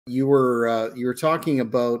you were talking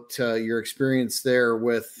about your experience there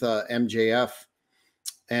with MJF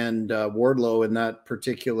and Wardlow in that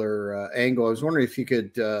particular angle. I was wondering if you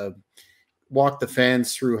could walk the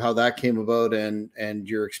fans through how that came about and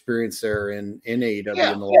your experience there in AEW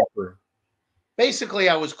Yeah. in the locker room. Basically,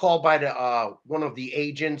 I was called by the one of the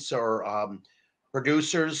agents or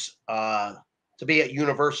producers to be at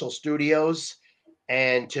Universal Studios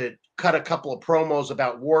and to cut a couple of promos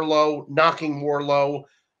about Warlow, knocking Warlow.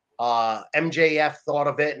 MJF thought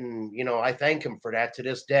of it, and I thank him for that to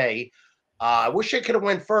this day. I wish I could have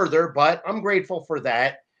went further, but I'm grateful for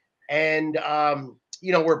that. And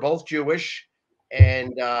we're both Jewish,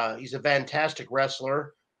 and he's a fantastic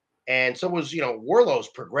wrestler. And so was, Warlow's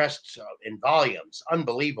progressed in volumes,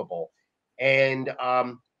 unbelievable. And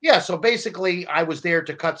so basically, I was there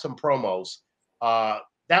to cut some promos.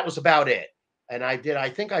 That was about it. And I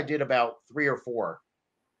think I did about 3 or 4.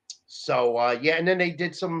 So and then they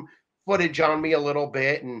did some footage on me a little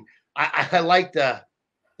bit, and I like the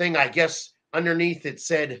thing. I guess underneath it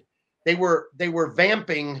said they were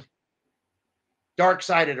vamping Dark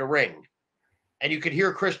Side of the Ring, and you could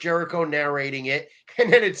hear Chris Jericho narrating it,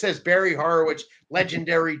 and then it says Barry Horowitz,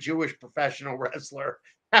 legendary Jewish professional wrestler.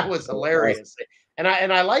 That was hilarious, and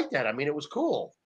I liked that. I mean, it was cool.